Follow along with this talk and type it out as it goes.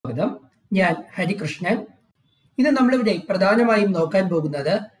സ്വാഗതം. ഞാൻ ഹരികൃഷ്ണൻ. ഇന്ന് നമ്മളിവിടെ പ്രധാനമായും നോക്കാൻ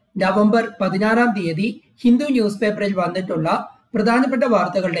പോകുന്നത് നവംബർ 16 തീയതി ഹിന്ദു ന്യൂസ് പേപ്പറിൽ വന്നിട്ടുള്ള പ്രധാനപ്പെട്ട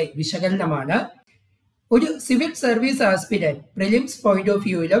വാർത്തകളുടെ വിശകലനമാണ്. ഒരു civil service aspirant prelims point of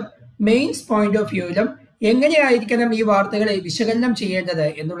വ്യൂവിലും mains point of വ്യൂവിലും എങ്ങനെയായിരിക്കണം ഈ വാർത്തകളെ വിശകലനം ചെയ്യേണ്ടത്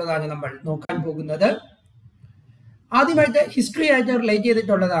എന്നുള്ളതാണ് നമ്മൾ നോക്കാൻ പോകുന്നത്. ആദ്യമായിട്ട് ഹിസ്റ്ററി ആയിട്ട് റിലേറ്റ്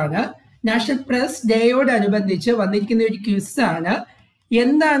ചെയ്തിട്ടുള്ളതാണ്. നാഷണൽ പ്രസ് ഡേയോടനുബന്ധിച്ച് വന്നിരിക്കുന്ന ഒരു ക്വിസാണ്.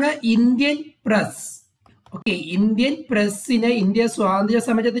 എന്താണ് Indian press? Okay, Indian പ്രസ്സിന് India സ്വാതന്ത്ര്യ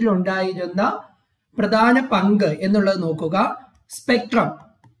സമരത്തിൽ ഉണ്ടായിരുന്ന പ്രധാന പങ്ക് എന്നുള്ളത് നോക്കുക. Spectrum,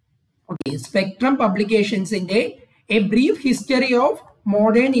 okay, spectrum പബ്ലിക്കേഷൻസിന്റെ A brief history of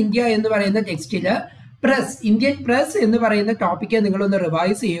modern India എന്ന് പറയുന്ന ടെക്സ്റ്റില് പ്രസ്, ഇന്ത്യൻ പ്രസ് എന്ന് പറയുന്ന ടോപ്പിക്ക് നിങ്ങളൊന്ന്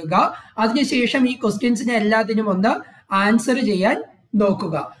റിവൈസ് ചെയ്യുക. അതിനുശേഷം ഈ ക്വസ്റ്റ്യൻസിനെ എല്ലാത്തിനും ഒന്ന് ആൻസർ ചെയ്യാൻ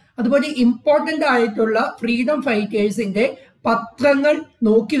നോക്കുക. അതുപോലെ ഇമ്പോർട്ടൻ്റ് ആയിട്ടുള്ള ഫ്രീഡം ഫൈറ്റേഴ്സിന്റെ പത്രങ്ങൾ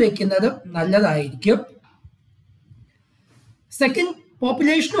നോക്കി വെക്കുന്നതും നല്ലതായിരിക്കും. സെക്കൻഡ്,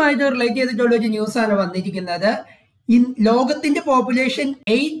 പോപ്പുലേഷനുമായിട്ട് റിലേറ്റ് ചെയ്തിട്ടുള്ള ഒരു ന്യൂസാണ് വന്നിരിക്കുന്നത്. ലോകത്തിന്റെ പോപ്പുലേഷൻ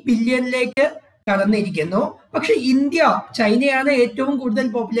 8 ബില്യണിലേക്ക് കടന്നിരിക്കുന്നു. പക്ഷെ ഇന്ത്യ, ചൈനയാണ് ഏറ്റവും കൂടുതൽ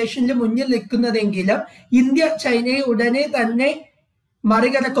പോപ്പുലേഷനിൽ മുന്നിൽ നിൽക്കുന്നതെങ്കിലും ഇന്ത്യ ചൈനയെ ഉടനെ തന്നെ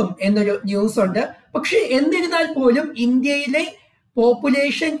മറികടക്കും എന്നൊരു ന്യൂസ് ഉണ്ട്. പക്ഷെ എന്നിരുന്നാൽ പോലും ഇന്ത്യയിലെ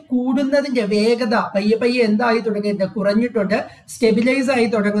പോപ്പുലേഷൻ കൂടുന്നതിന്റെ വേഗത പയ്യെ പയ്യെ എന്തായി തുടങ്ങിയിട്ടുണ്ട്, കുറഞ്ഞിട്ടുണ്ട്, സ്റ്റെബിലൈസ് ആയി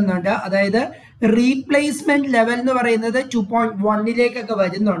തുടങ്ങുന്നുണ്ട്. അതായത് റീപ്ലേസ്മെന്റ് ലെവൽ എന്ന് പറയുന്നത് 2.1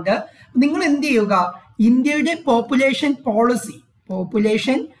 വരുന്നുണ്ട്. നിങ്ങൾ എന്ത് ചെയ്യുക, ഇന്ത്യയുടെ പോപ്പുലേഷൻ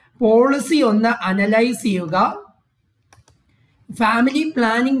പോളിസി ഒന്ന് അനലൈസ് ചെയ്യുക. ഫാമിലി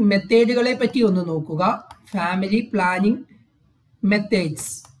പ്ലാനിങ് മെത്തേഡുകളെ പറ്റി ഒന്ന് നോക്കുക. Family planning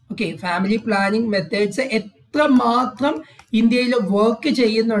methods, okay, family planning methods എത്രമാത്രം ഇന്ത്യയിൽ വർക്ക്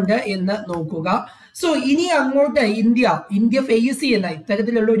ചെയ്യുന്നുണ്ട് എന്ന് നോക്കുക. സോ ഇനി അങ്ങോട്ട് ഇന്ത്യ ഫേസ് ചെയ്യുന്ന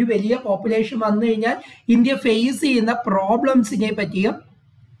ഇത്തരത്തിലുള്ള ഒരു വലിയ പോപ്പുലേഷൻ വന്നു കഴിഞ്ഞാൽ ഇന്ത്യ ഫേസ് ചെയ്യുന്ന പ്രോബ്ലംസിനെ പറ്റിയും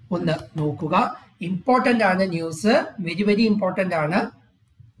ഒന്ന് നോക്കുക. ഇമ്പോർട്ടൻ്റ് ആണ് ന്യൂസ്, വെരി വെരി ഇമ്പോർട്ടൻ്റ് ആണ്.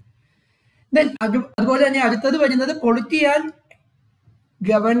 അതുപോലെ തന്നെ അടുത്തത് വരുന്നത് പൊളിറ്റി ആൻഡ്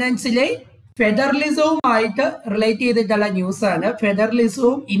ഗവർണൻസിലെ ഫെഡറലിസവുമായിട്ട് റിലേറ്റ് ചെയ്തിട്ടുള്ള ന്യൂസാണ്.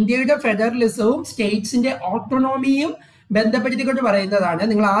 ഫെഡറലിസവും, ഇന്ത്യയുടെ ഫെഡറലിസവും സ്റ്റേറ്റ്സിന്റെ ഓട്ടോണോമിയും ബന്ധപ്പെടുത്തിക്കൊണ്ട് പറയുന്നതാണ്.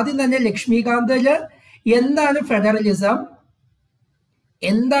 നിങ്ങൾ ആദ്യം തന്നെ ലക്ഷ്മികാന്തില് എന്താണ്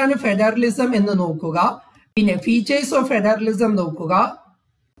ഫെഡറലിസം എന്ന് നോക്കുക. പിന്നെ ഫീച്ചേഴ്സ് ഓഫ് ഫെഡറലിസം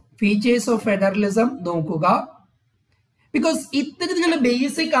നോക്കുക. ബിക്കോസ് ഇത്തരത്തിലുള്ള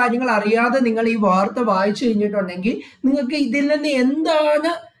ബേസിക് കാര്യങ്ങൾ അറിയാതെ നിങ്ങൾ ഈ വാർത്ത വായിച്ചു കഴിഞ്ഞിട്ടുണ്ടെങ്കിൽ നിങ്ങൾക്ക് ഇതിൽ നിന്ന്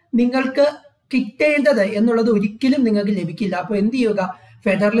എന്താണ് നിങ്ങൾക്ക് കിട്ടേണ്ടത് എന്നുള്ളത് ഒരിക്കലും നിങ്ങൾക്ക് ലഭിക്കില്ല. അപ്പൊ എന്ത് ചെയ്യുക,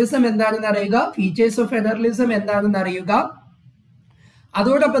 ഫെഡറലിസം എന്താണെന്ന് അറിയുക, ഫീച്ചേഴ്സ് ഓഫ് ഫെഡറലിസം എന്താണെന്ന് അറിയുക.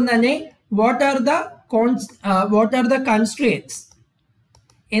 അതോടൊപ്പം തന്നെ വാട്ട് ആർ ദ കൺസ്ട്രെയിൻസ്,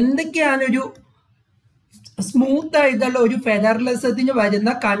 എന്തൊക്കെയാണ് ഒരു സ്മൂത്ത് ആയിട്ടുള്ള ഒരു ഫെഡറലിസത്തിന് വരുന്ന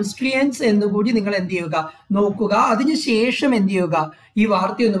കൺസ്ട്രിയൻസ് എന്നുകൂടി നിങ്ങൾ എന്ത് ചെയ്യുക, നോക്കുക. അതിനുശേഷം എന്ത് ചെയ്യുക, ഈ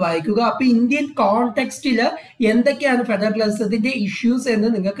വാർത്ത ഒന്ന് വായിക്കുക. അപ്പൊ ഇന്ത്യൻ കോണ്ടെക്സ്റ്റില് എന്തൊക്കെയാണ് ഫെഡറലിസത്തിന്റെ ഇഷ്യൂസ് എന്ന്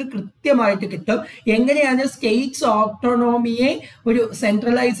നിങ്ങൾക്ക് കൃത്യമായിട്ട് കിട്ടും. എങ്ങനെയാണ് സ്റ്റേറ്റ്സ് ഓട്ടോണോമിയെ ഒരു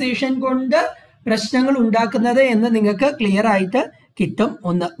സെൻട്രലൈസേഷൻ കൊണ്ട് പ്രശ്നങ്ങൾ ഉണ്ടാക്കുന്നത് എന്ന് നിങ്ങൾക്ക് ക്ലിയർ ആയിട്ട് കിട്ടും.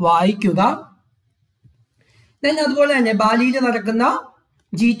 ഒന്ന് വായിക്കുക. അതുപോലെ തന്നെ ബാലിയിൽ നടക്കുന്ന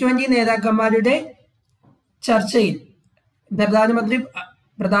G20 നേതാക്കന്മാരുടെ ചർച്ചയിൽ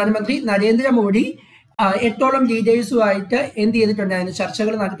പ്രധാനമന്ത്രി നരേന്ദ്രമോദി 8ഓളം ലീഡേഴ്സുമായിട്ട് എന്ത് ചെയ്തിട്ടുണ്ടായിരുന്നു,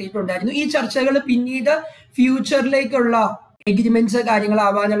 ചർച്ചകൾ നടത്തിയിട്ടുണ്ടായിരുന്നു. ഈ ചർച്ചകൾ പിന്നീട് ഫ്യൂച്ചറിലേക്കുള്ള എഗ്രിമെന്റ്സ്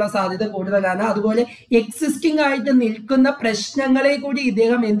കാര്യങ്ങളാവാനുള്ള സാധ്യത കൂടുതലാണ്. അതുപോലെ എക്സിസ്റ്റിംഗ് ആയിട്ട് നിൽക്കുന്ന പ്രശ്നങ്ങളെ കൂടി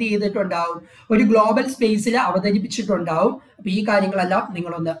ഇദ്ദേഹം എന്ത് ചെയ്തിട്ടുണ്ടാവും, ഒരു ഗ്ലോബൽ സ്പേസിൽ അവതരിപ്പിച്ചിട്ടുണ്ടാവും. അപ്പൊ ഈ കാര്യങ്ങളെല്ലാം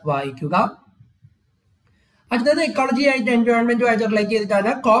നിങ്ങളൊന്ന് വായിക്കുക. അടുത്തത് എക്കോളജി ആയിട്ട് എൻവയോൺമെന്റുമായിട്ട് റിലേറ്റ്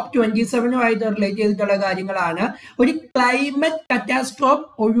ചെയ്തിട്ടാണ്. COP27 റിലേറ്റ് ചെയ്തിട്ടുള്ള കാര്യങ്ങളാണ്. ഒരു ക്ലൈമറ്റ് കറ്റാസ്ട്രോഫ്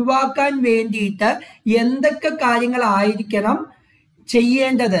ഒഴിവാക്കാൻ വേണ്ടിയിട്ട് എന്തൊക്കെ കാര്യങ്ങളായിരിക്കണം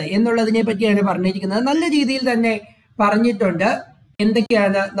ചെയ്യേണ്ടത് എന്നുള്ളതിനെ പറ്റിയാണ് പറഞ്ഞിരിക്കുന്നത്. നല്ല രീതിയിൽ തന്നെ പറഞ്ഞിട്ടുണ്ട്.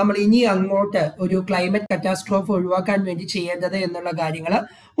 എന്തൊക്കെയാണ് നമ്മൾ ഇനി അങ്ങോട്ട് ഒരു ക്ലൈമറ്റ് കറ്റാസ്ട്രോഫ് ഒഴിവാക്കാൻ വേണ്ടി ചെയ്യേണ്ടത് എന്നുള്ള കാര്യങ്ങൾ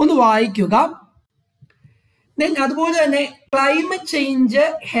ഒന്ന് വായിക്കുക. അതുപോലെ തന്നെ ക്ലൈമറ്റ് ചേഞ്ച്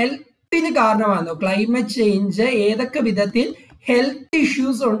ഹെൽത്തിന് കാരണമാണോ, ക്ലൈമറ്റ് ചേഞ്ച് ഏതൊക്കെ വിധത്തിൽ ഹെൽത്ത്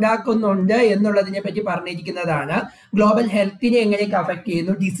ഇഷ്യൂസ് ഉണ്ടാക്കുന്നുണ്ട് എന്നുള്ളതിനെ പറ്റി പറഞ്ഞിരിക്കുന്നതാണ്. ഗ്ലോബൽ ഹെൽത്തിനെ എങ്ങനെയൊക്കെ അഫക്ട്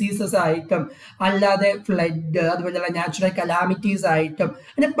ചെയ്യുന്നു, ഡിസീസസ് ആയിട്ടും അല്ലാതെ ഫ്ലഡ്, അതുപോലെയുള്ള നാച്ചുറൽ കലാമിറ്റീസ് ആയിട്ടും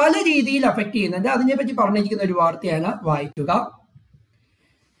അങ്ങനെ പല രീതിയിൽ അഫക്ട് ചെയ്യുന്നുണ്ട്. അതിനെപ്പറ്റി പറഞ്ഞിരിക്കുന്ന ഒരു വാർത്തയാണ്, വായിക്കുക.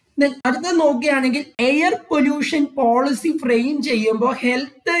 അടുത്ത നോക്കുകയാണെങ്കിൽ എയർ പൊല്യൂഷൻ പോളിസി ഫ്രെയിം ചെയ്യുമ്പോൾ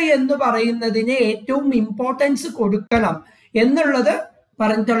ഹെൽത്ത് എന്ന് പറയുന്നതിന് ഏറ്റവും ഇമ്പോർട്ടൻസ് കൊടുക്കണം എന്നുള്ളത്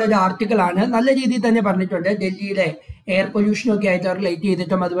പറഞ്ഞിട്ടുള്ള ഒരു ആർട്ടിക്കിൾ ആണ്. നല്ല രീതിയിൽ തന്നെ പറഞ്ഞിട്ടുണ്ട്. ഡൽഹിയിലെ എയർ പൊല്യൂഷനൊക്കെ ആയിട്ട് റിലേറ്റ്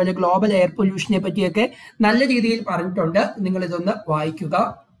ചെയ്തിട്ടും അതുപോലെ ഗ്ലോബൽ എയർ പൊല്യൂഷനെ പറ്റിയൊക്കെ നല്ല രീതിയിൽ പറഞ്ഞിട്ടുണ്ട്. നിങ്ങൾ ഇതൊന്ന് വായിക്കുക.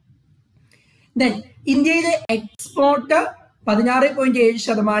 ദെൻ ഇന്ത്യയിലെ എക്സ്പോർട്ട്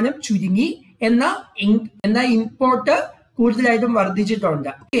 16.7% ചുരുങ്ങി, എന്നാൽ ഇമ്പോർട്ട് കൂടുതലായിട്ടും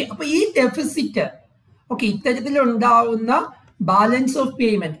വർദ്ധിച്ചിട്ടുണ്ട്. ഓക്കെ, അപ്പൊ ഈ deficit ഇത്തരത്തിലുണ്ടാവുന്ന balance of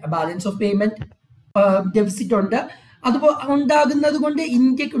payment deficit ഉണ്ട്. അതുപോലെ ഉണ്ടാകുന്നത് കൊണ്ട്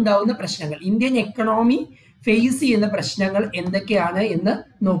ഇന്ത്യക്ക് ഉണ്ടാകുന്ന പ്രശ്നങ്ങൾ, ഇന്ത്യൻ എക്കണോമി ഫേസ് ചെയ്യുന്ന പ്രശ്നങ്ങൾ എന്തൊക്കെയാണ് എന്ന്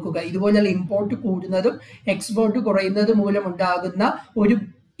നോക്കുക. ഇതുപോലെയുള്ള ഇമ്പോർട്ട് കൂടുന്നതും എക്സ്പോർട്ട് കുറയുന്നതും മൂലം ഉണ്ടാകുന്ന ഒരു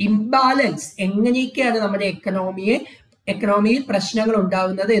ഇംബാലൻസ്, എങ്ങനെയൊക്കെയാണ് നമ്മുടെ എക്കണോമിയിൽ പ്രശ്നങ്ങൾ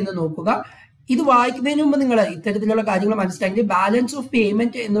ഉണ്ടാകുന്നത് എന്ന് നോക്കുക. ഇത് വായിക്കുന്നതിന് മുമ്പ് നിങ്ങൾ ഇത്തരത്തിലുള്ള കാര്യങ്ങൾ മനസ്സിലാക്കി ബാലൻസ് ഓഫ്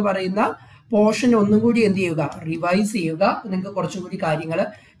പേയ്മെന്റ് എന്ന് പറയുന്ന പോർഷൻ ഒന്നും കൂടി എന്ത് ചെയ്യുക, റിവൈസ് ചെയ്യുക. നിങ്ങൾക്ക് കുറച്ചും കൂടി കാര്യങ്ങൾ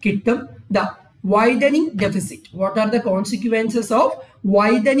കിട്ടും. Widening deficit, what are the consequences of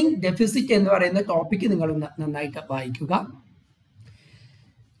widening deficit എന്ന് പറയുന്ന ടോപ്പിക് നിങ്ങൾ നന്നായിട്ട് വായിക്കുക.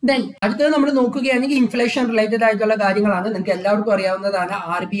 ദെൻ അടുത്തത് നമ്മൾ നോക്കുകയാണെങ്കിൽ ഇൻഫ്ലേഷൻ റിലേറ്റഡ് ആയിട്ടുള്ള കാര്യങ്ങളാണ്. നിങ്ങൾക്ക് എല്ലാവർക്കും അറിയാവുന്നതാണ്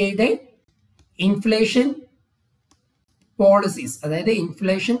RBIയുടെ ഇൻഫ്ലേഷൻ പോളിസീസ്, അതായത്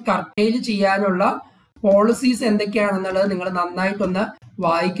ഇൻഫ്ലേഷൻ കർട്ടൈൽ ചെയ്യാനുള്ള പോളിസീസ് എന്തൊക്കെയാണെന്നുള്ളത് നിങ്ങൾ നന്നായിട്ടൊന്ന്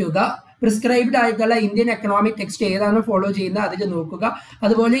വായിക്കുക. പ്രിസ്ക്രൈബ്ഡ് ആയിട്ടുള്ള ഇന്ത്യൻ എക്കണോമിക് ടെക്സ്റ്റ് ഏതാണ് ഫോളോ ചെയ്യുന്നത് അതിൽ നോക്കുക.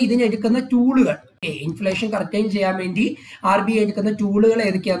 അതുപോലെ ഇതിനെടുക്കുന്ന ടൂളുകൾ, ഇൻഫ്ലേഷൻ കർട്ടൈൽ ചെയ്യാൻ വേണ്ടി RBI എടുക്കുന്ന ടൂളുകൾ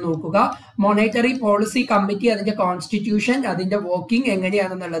ഏതൊക്കെയാണെന്ന് നോക്കുക. മോണിറ്ററി പോളിസി കമ്മിറ്റി, അതിന്റെ കോൺസ്റ്റിറ്റ്യൂഷൻ, അതിന്റെ വർക്കിംഗ്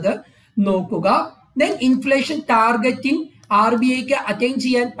എങ്ങനെയാണെന്നുള്ളത് നോക്കുക. ദെൻ ഇൻഫ്ലേഷൻ ടാർഗറ്റിംഗ് RBIക്ക് അറ്റൈൻ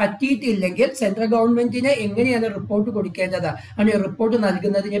ചെയ്യാൻ പറ്റിയിട്ടില്ലെങ്കിൽ സെൻട്രൽ ഗവൺമെന്റിന് എങ്ങനെയാണ് റിപ്പോർട്ട് കൊടുക്കേണ്ടത്, അങ്ങനെ റിപ്പോർട്ട്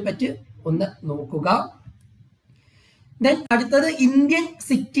നൽകുന്നതിനെ പറ്റി ഒന്ന് നോക്കുക. ദെൻ അടുത്തത് ഇന്ത്യൻ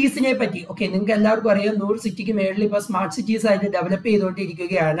സിറ്റീസിനെ പറ്റി. നിങ്ങൾക്ക് എല്ലാവർക്കും അറിയാം 100 സിറ്റിക്ക് മേളിൽ ഇപ്പോൾ സ്മാർട്ട് സിറ്റീസ് ആയിട്ട് ഡെവലപ്പ്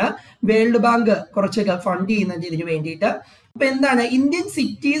ചെയ്തുകൊണ്ടിരിക്കുകയാണ്. വേൾഡ് ബാങ്ക് കുറച്ചൊക്കെ ഫണ്ട് ചെയ്യുന്നുണ്ട് ഇതിനു വേണ്ടിയിട്ട്. അപ്പൊ എന്താണ് ഇന്ത്യൻ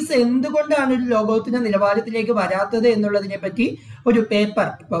സിറ്റീസ് എന്തുകൊണ്ടാണ് ഒരു ലോകോത്തര നിലവാരത്തിലേക്ക് വരാത്തത് എന്നുള്ളതിനെ പറ്റി ഒരു പേപ്പർ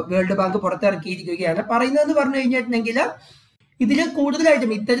ഇപ്പൊ വേൾഡ് ബാങ്ക് പുറത്തിറക്കിയിരിക്കുകയാണ്. പറയുന്നതെന്ന് പറഞ്ഞു കഴിഞ്ഞിട്ടുണ്ടെങ്കിൽ ഇതിൽ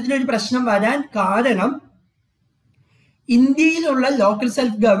കൂടുതലായിട്ടും ഇത്തരത്തിലൊരു പ്രശ്നം വരാൻ കാരണം ഇന്ത്യയിലുള്ള ലോക്കൽ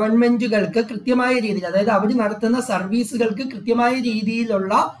സെൽഫ് ഗവൺമെന്റുകൾക്ക് കൃത്യമായ രീതിയിൽ, അതായത് അവർ നടത്തുന്ന സർവീസുകൾക്ക് കൃത്യമായ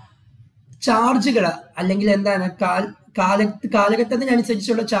രീതിയിലുള്ള ചാർജുകൾ അല്ലെങ്കിൽ എന്താണ്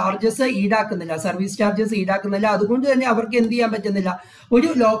കാലഘട്ടത്തിനനുസരിച്ചുള്ള ചാർജസ് ഈടാക്കുന്നില്ല, സർവീസ് ചാർജസ് ഈടാക്കുന്നില്ല. അതുകൊണ്ട് തന്നെ അവർക്ക് എന്ത് ചെയ്യാൻ പറ്റുന്നില്ല, ഒരു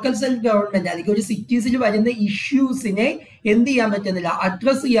ലോക്കൽ സെൽഫ് ഗവൺമെന്റ് അല്ലെങ്കിൽ ഒരു സിറ്റീസിൽ വരുന്ന ഇഷ്യൂസിനെ എന്ത് ചെയ്യാൻ പറ്റുന്നില്ല,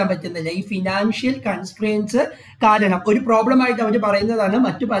 അഡ്രസ് ചെയ്യാൻ പറ്റുന്നില്ല. ഈ ഫിനാൻഷ്യൽ കൺസ്ട്രെയിൻസ് കാരണം ഒരു പ്രോബ്ലം ആയിട്ട് അവർ പറയുന്നതാണ്.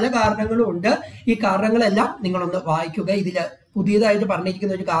 മറ്റു പല കാരണങ്ങളും ഉണ്ട്. ഈ കാരണങ്ങളെല്ലാം നിങ്ങളൊന്ന് വായിക്കുക. ഇതിൽ പുതിയതായിട്ട്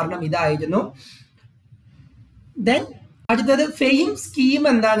പറഞ്ഞിരിക്കുന്ന ഒരു കാരണം ഇതായിരുന്നു. ദെൻ അടുത്തത് ഫെയിം സ്കീം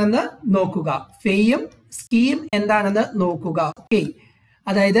എന്താണെന്ന് നോക്കുക. ഫെയിം സ്കീം എന്താണെന്ന് നോക്കുക.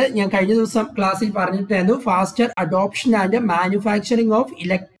 അതായത് ഞാൻ കഴിഞ്ഞ ദിവസം ക്ലാസ്സിൽ പറഞ്ഞിട്ടായിരുന്നു faster adoption and manufacturing of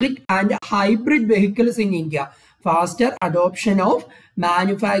electric and hybrid vehicles in India. Faster adoption of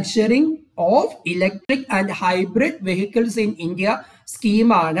manufacturing of electric and hybrid vehicles in India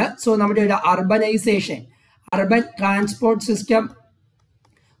സ്കീമാണ്. സോ നമ്മുടെ ഒരു അർബനൈസേഷൻ, അർബൻ ട്രാൻസ്പോർട്ട് സിസ്റ്റം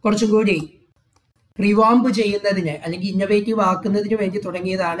കുറച്ചും കൂടി റിവാമ്പ് ചെയ്യുന്നതിന് അല്ലെങ്കിൽ ഇന്നോവേറ്റീവ് ആക്കുന്നതിന് വേണ്ടി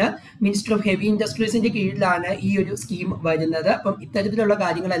തുടങ്ങിയതാണ്. മിനിസ്റ്റർ ഓഫ് ഹെവി ഇൻഡസ്ട്രീസിന്റെ കീഴിലാണ് ഈ ഒരു സ്കീം വരുന്നത്. അപ്പം ഇത്തരത്തിലുള്ള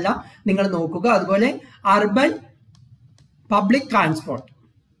കാര്യങ്ങളെല്ലാം നിങ്ങൾ നോക്കുക. അതുപോലെ അർബൻ പബ്ലിക്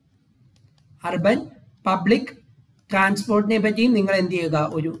ട്രാൻസ്പോർട്ടിനെ പറ്റിയും നിങ്ങൾ എന്ത് ചെയ്യുക,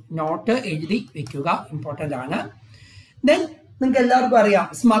 ഒരു നോട്ട് എഴുതി വെക്കുക, ഇമ്പോർട്ടൻ്റ് ആണ്. ദെൻ നിങ്ങൾക്ക് എല്ലാവർക്കും അറിയാം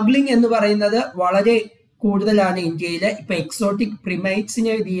സ്മഗ്ലിംഗ് എന്ന് പറയുന്നത് വളരെ കൂടുതലാണ് ഇന്ത്യയിൽ. ഇപ്പൊ എക്സോട്ടിക്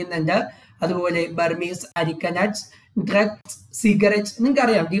പ്രിമൈറ്റ്സിനെ ഇത് ചെയ്യുന്നുണ്ട്. അതുപോലെ ബർമീസ് അരിക്കനട്ട്സ്, ഡ്രഗ്സ്, സിഗരറ്റ്സ്, നിങ്ങൾക്ക്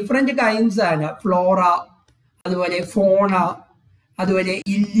അറിയാം ഡിഫറെന്റ് കൈൻഡ്സ് ആണ്. ഫ്ലോറ, അതുപോലെ ഫോണ, അതുപോലെ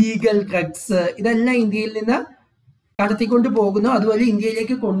ഇല്ലീഗൽ ഡ്രഗ്സ്, ഇതെല്ലാം ഇന്ത്യയിൽ നിന്ന് കടത്തിക്കൊണ്ട് പോകുന്നു. അതുപോലെ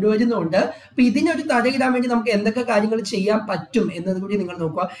ഇന്ത്യയിലേക്ക് കൊണ്ടുവരുന്നുണ്ട്. അപ്പൊ ഇതിനൊരു തടയിടാൻ വേണ്ടി നമുക്ക് എന്തൊക്കെ കാര്യങ്ങൾ ചെയ്യാൻ പറ്റും എന്നത് കൂടി നിങ്ങൾ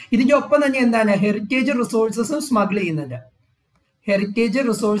നോക്കുക. ഇതിന്റെ ഒപ്പം തന്നെ എന്താണ് ഹെറിറ്റേജ് റിസോഴ്സസും സ്മഗിൾ ചെയ്യുന്നുണ്ട്. ഹെറിറ്റേജ്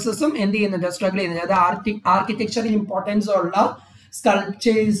റിസോഴ്സസും എന്ത് ചെയ്യുന്നുണ്ട്, സ്ട്രഗിൾ ചെയ്യുന്നുണ്ട്. അത് ആർക്കിടെക്ചറിൽ ഇമ്പോർട്ടൻസ് ഉള്ള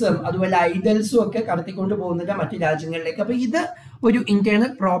സ്കൾപ്ചേഴ്സും അതുപോലെ ഐഡൽസും ഒക്കെ കടത്തിക്കൊണ്ട് പോകുന്നുണ്ട് മറ്റു രാജ്യങ്ങളിലേക്ക്. അപ്പൊ ഇത് ഒരു ഇന്റേണൽ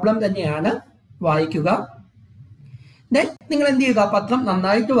പ്രോബ്ലം തന്നെയാണ്. വായിക്കുക. ദെൻ നിങ്ങൾ എന്ത് ചെയ്യുക, പത്രം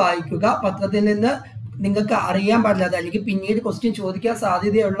നന്നായിട്ട് വായിക്കുക. പത്രത്തിൽ നിന്ന് നിങ്ങൾക്ക് അറിയാൻ പാടില്ലാത്ത അല്ലെങ്കിൽ പിന്നീട് ക്വസ്റ്റ്യൻ ചോദിക്കാൻ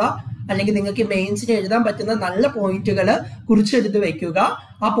സാധ്യതയുള്ള അല്ലെങ്കിൽ നിങ്ങൾക്ക് മെയിൻസിന് എഴുതാൻ പറ്റുന്ന നല്ല പോയിന്റുകൾ കുറിച്ചെടുത്ത് വെക്കുക.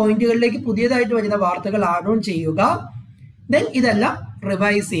 ആ പോയിന്റുകളിലേക്ക് പുതിയതായിട്ട് വരുന്ന വാർത്തകൾ ആഡ് ഓൺ ചെയ്യുക. ദെൻ ഇതെല്ലാം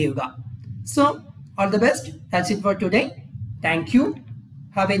റിവൈസ് ചെയ്യുക. So all the best. That's it for today. Thank you.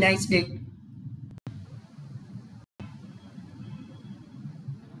 Have a nice day.